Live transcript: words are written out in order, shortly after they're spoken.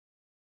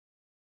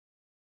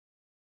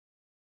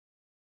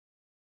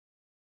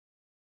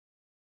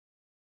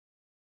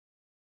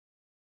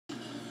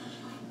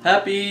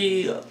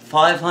Happy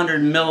 500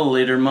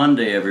 milliliter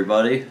Monday,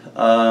 everybody.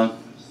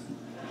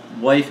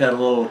 Wife had a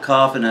little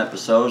coughing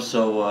episode,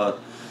 so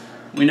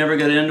we never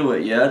got into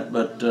it yet,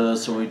 but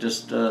so we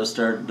just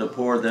started to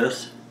pour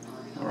this,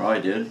 or I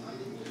did.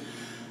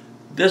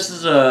 This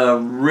is a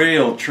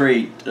real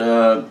treat.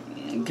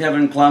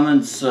 Kevin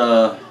Clements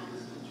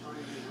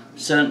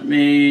sent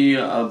me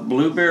a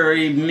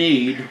blueberry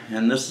mead,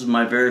 and this is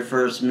my very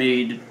first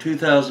mead,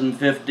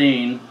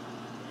 2015.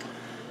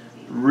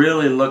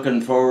 Really looking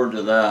forward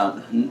to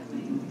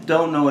that.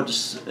 Don't know what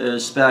to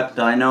expect.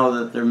 I know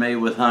that they're made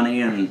with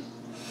honey, and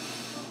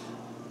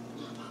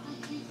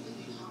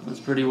that's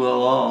pretty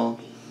well all.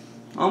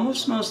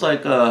 Almost smells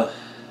like a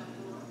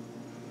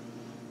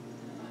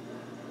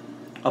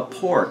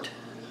port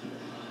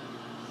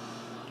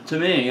to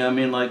me. I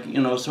mean, like, you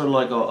know, sort of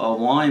like a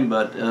wine,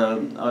 but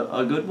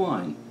a good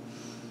wine.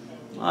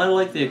 I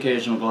like the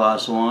occasional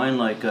glass of wine,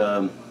 like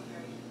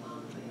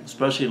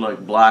especially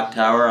like Black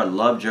Tower. I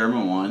love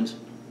German wines.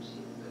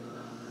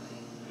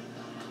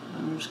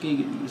 I'm just gonna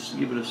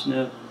give it a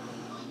sniff.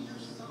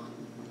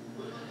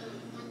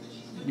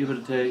 Give it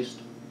a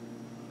taste.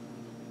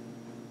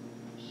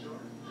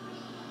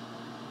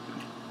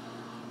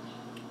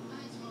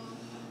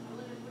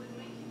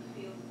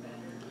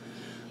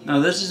 Now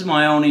this is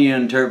my only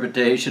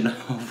interpretation.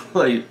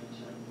 Hopefully,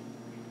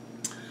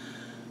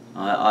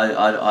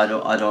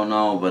 I don't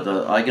know, but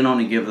I can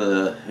only give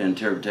the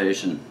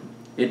interpretation.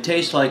 It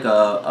tastes like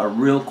a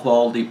real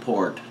quality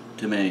port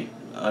to me.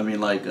 I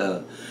mean, like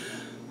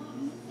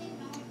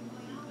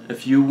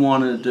if you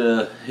wanted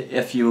to,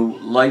 if you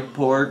like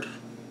port,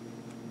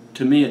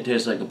 to me it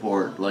tastes like a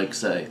port. Like,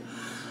 say,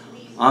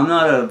 I'm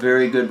not a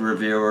very good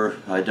reviewer.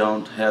 I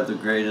don't have the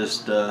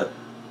greatest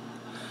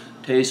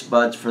taste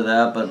buds for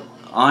that, but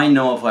I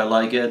know if I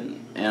like it,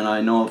 and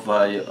I know if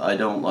I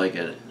don't like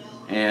it,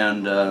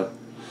 and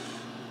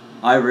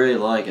I really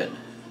like it.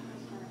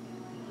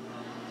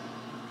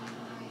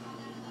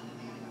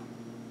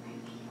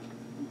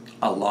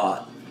 A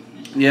lot.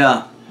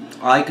 Yeah,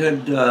 I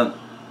could,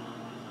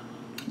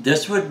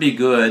 this would be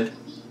good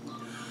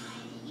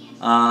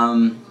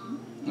a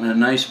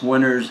nice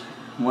winter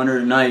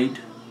night,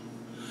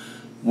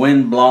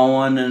 wind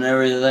blowing and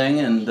everything,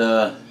 and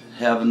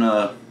having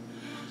a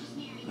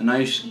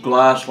nice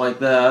glass like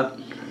that.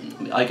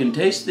 I can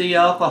taste the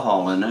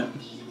alcohol in it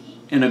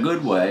in a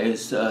good way.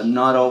 It's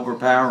not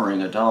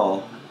overpowering at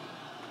all.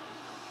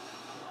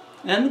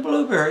 And the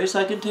blueberries,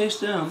 I can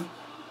taste them.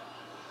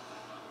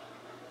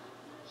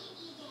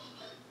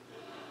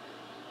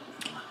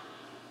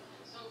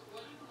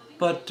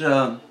 But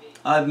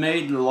I've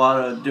made a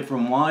lot of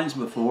different wines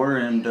before,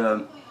 and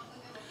you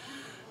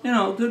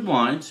know, good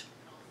wines.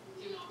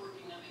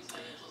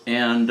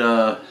 And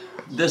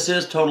this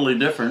is totally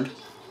different,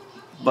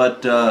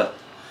 but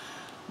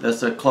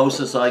that's the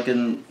closest I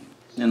can.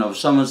 You know, if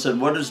someone said,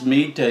 "What does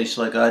mead taste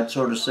like?" I'd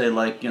sort of say,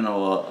 like, you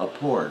know, a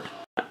port.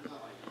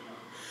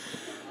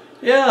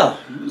 Yeah,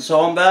 so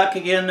I'm back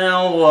again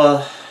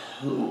now.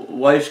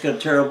 Wife's got a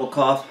terrible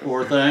cough,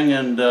 poor thing,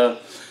 and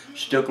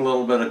she took a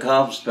little bit of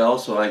cough spell,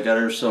 so I got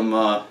her some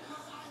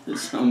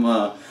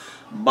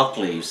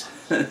Buckleys.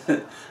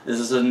 This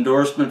is an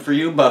endorsement for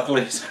you,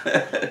 Buckleys.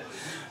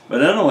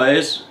 But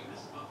anyways,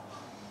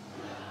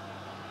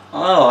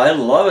 oh, I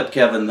love it,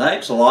 Kevin.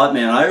 Thanks a lot,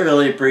 man. I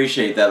really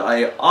appreciate that.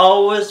 I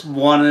always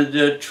wanted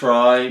to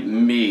try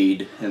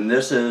mead, and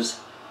this is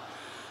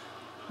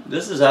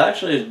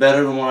actually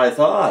better than what I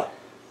thought.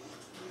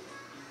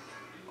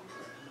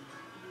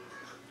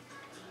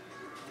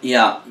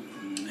 Yeah.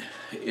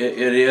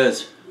 It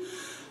is.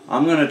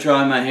 I'm going to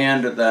try my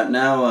hand at that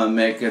now,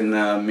 making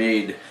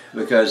mead,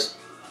 because,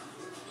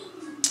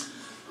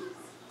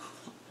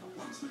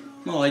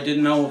 well, I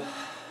didn't know.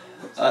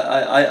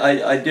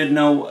 I didn't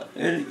know.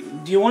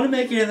 Do you want to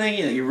make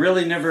anything that you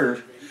really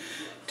never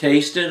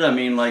tasted? I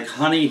mean, like,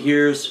 honey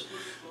here's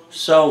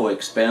so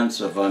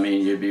expensive. I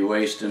mean, you'd be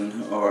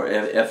wasting, or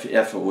if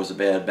it was a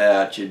bad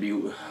batch, you'd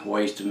be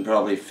wasting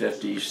probably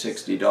 $50,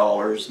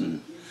 $60,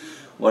 and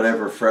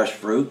whatever fresh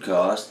fruit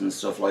costs and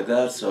stuff like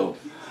that. So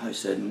I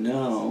said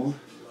no.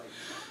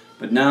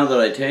 But now that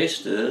I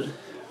tasted it,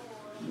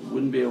 it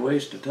wouldn't be a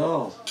waste at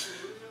all.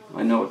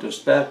 I know what to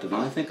expect, and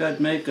I think I'd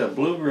make a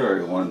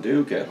blueberry one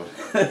too, Kevin.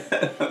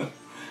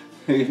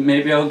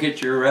 Maybe I'll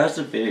get your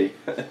recipe.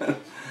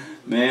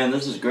 Man,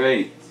 this is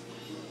great.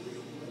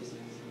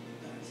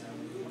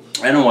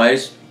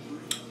 Anyways,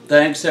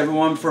 thanks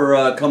everyone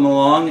for coming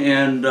along,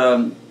 and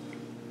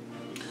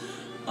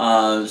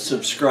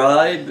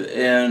subscribe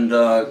and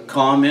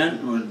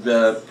comment. Would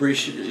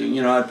appreciate,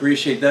 you know, I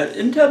appreciate that.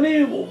 And tell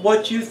me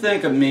what you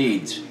think of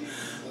meads.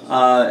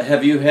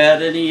 Have you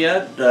had any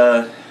yet?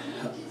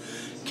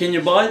 Can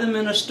you buy them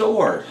in a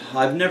store?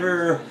 I've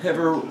never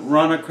ever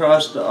run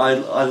across.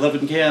 I live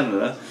in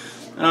Canada,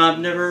 and I've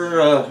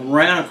never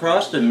ran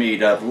across a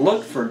mead. I've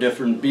looked for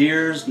different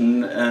beers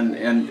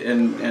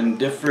and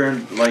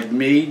different, like,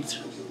 meads.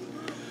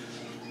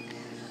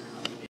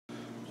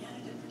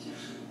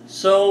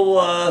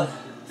 So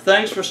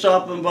thanks for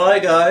stopping by,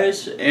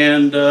 guys,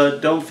 and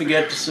don't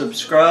forget to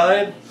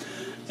subscribe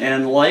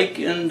and like,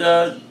 and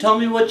tell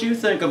me what you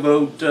think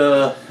about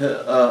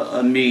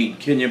a mead.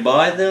 Can you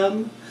buy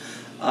them?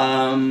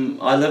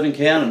 I live in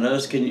Canada.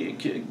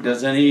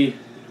 Does any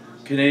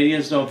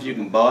Canadians know if you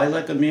can buy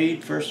like a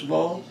mead, first of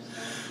all?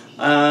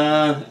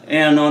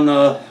 And on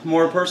the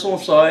more personal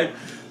side,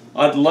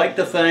 I'd like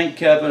to thank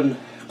Kevin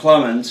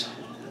Clements.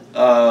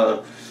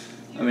 I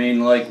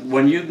mean, like,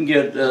 when you can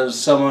get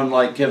someone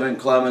like Kevin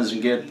Clements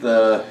and get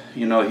the,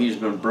 you know, he's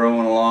been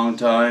brewing a long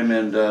time,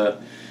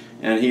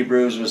 and he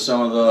brews with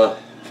some of the,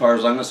 as far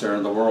as I'm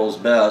concerned, the world's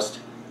best.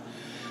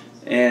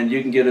 And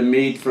you can get a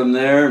mead from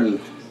there. And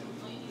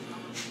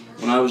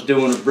when I was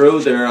doing a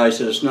brew there, I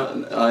said,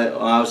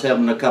 I was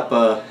having a cup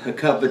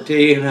of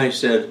tea, and I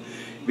said,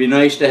 it'd be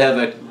nice to have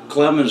a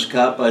Clements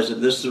cup. I said,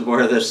 this is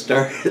where this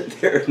started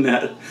there. And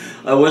that,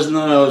 I wasn't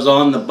that I was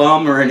on the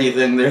bum or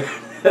anything there,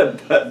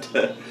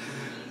 but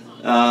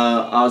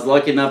I was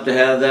lucky enough to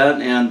have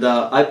that, and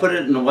I put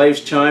it in the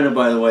wife's china,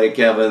 by the way,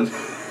 Kevin.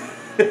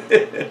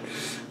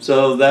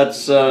 So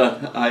that's,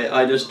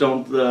 I just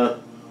don't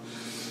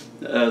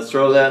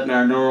throw that in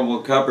our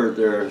normal cupboard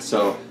there.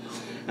 So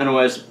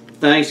anyways,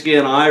 thanks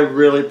again. I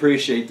really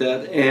appreciate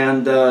that,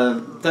 and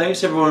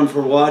thanks everyone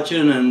for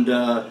watching, and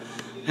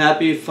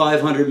happy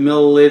 500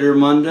 milliliter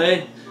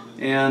Monday,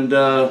 and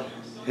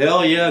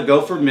hell yeah,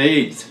 go for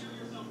meads.